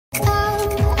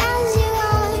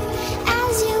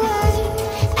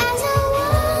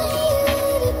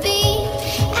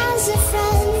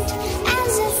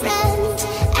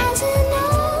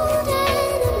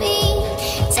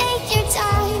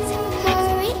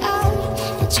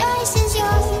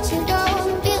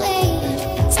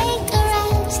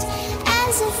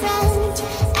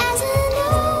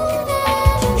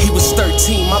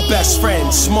13, my best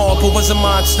friend, small but was a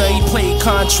monster. He played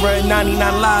Contra,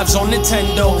 99 lives on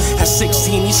Nintendo. At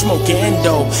 16, he smoking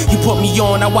endo. He put me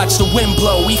on, I watched the wind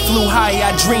blow. He flew high,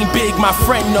 I dreamed big, my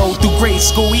friend know. Through grade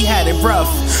school, he had it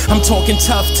rough. I'm talking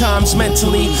tough times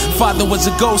mentally. Father was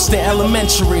a ghost in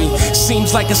elementary.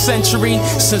 Seems like a century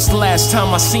since the last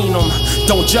time I seen him.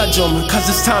 Don't judge him, cause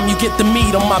it's time you get to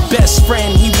meet him. My best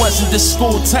friend, he wasn't the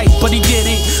school type, but he did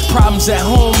it. Problems at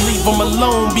home, leave him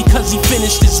alone because he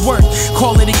finished his work.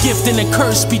 Call it a gift and a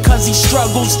curse because he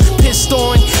struggles. Pissed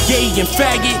on, gay and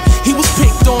faggot, he was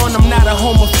picked on. I'm not a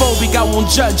homophobic, I won't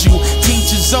judge you.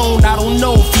 Teach his own, I don't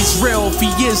know if he's real. If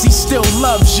he is, he still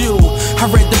loves you. I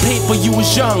read the paper, you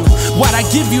was young. Why'd I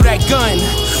give you that gun?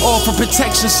 All for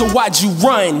protection, so why'd you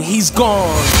run? He's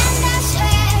gone.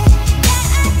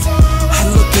 I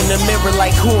look in the mirror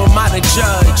like, who am I to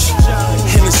judge?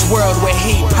 In this world where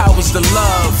hate powers the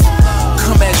love,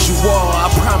 come as you are, I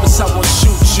promise I won't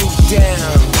shoot you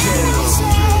down.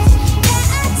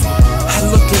 I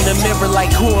look in the mirror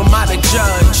like, who am I to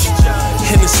judge?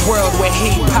 In this world where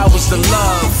hate powers the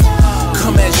love,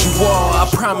 come as you are, I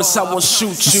promise I won't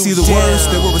shoot you See the down. words,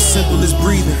 they were as simple as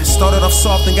breathing. Started off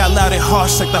soft and got loud and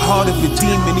harsh like the heart of a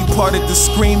demon. He parted the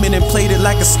screaming and played it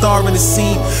like a star in a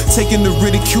scene. Taking the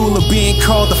ridicule of being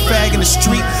called a fag in the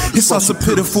street. It's also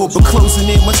pitiful, but closing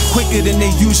in much quicker than they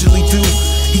usually do.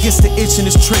 He gets the itch and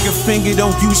his trigger finger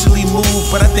don't usually move.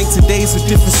 But I think today's a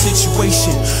different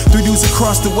situation. 3 dudes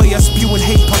across the way are spewing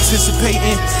hate,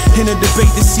 participating in a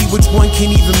debate to see which one can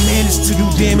even manage to do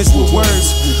damage with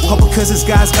words. All because this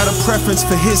guy's got a preference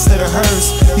for his instead of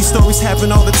hers. These stories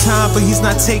happen all the time, but he's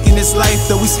not taking his life.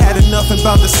 Though he's had enough and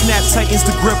about to snap, tightens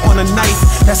the grip on a knife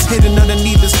that's hidden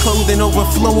underneath his clothing,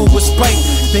 overflowing with spite.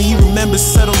 Then he remembers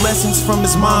subtle lessons from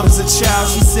his mom as a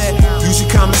child. She said, use your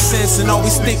common sense and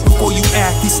always think before you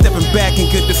act. He's stepping back in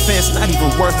good defense, not even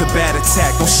worth a bad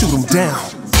attack. Don't shoot him down.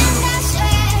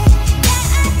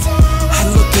 I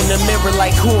look in the mirror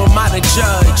like, who am I to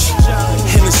judge?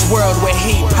 In this world where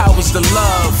hate powers the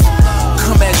love,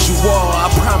 come as you are,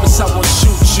 I promise I won't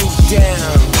shoot you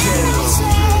down.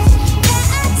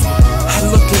 I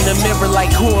look in the mirror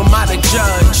like, who am I to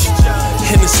judge?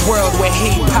 In this world where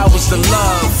hate powers the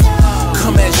love,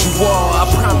 come as you are,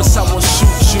 I promise I won't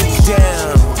shoot you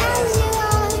down.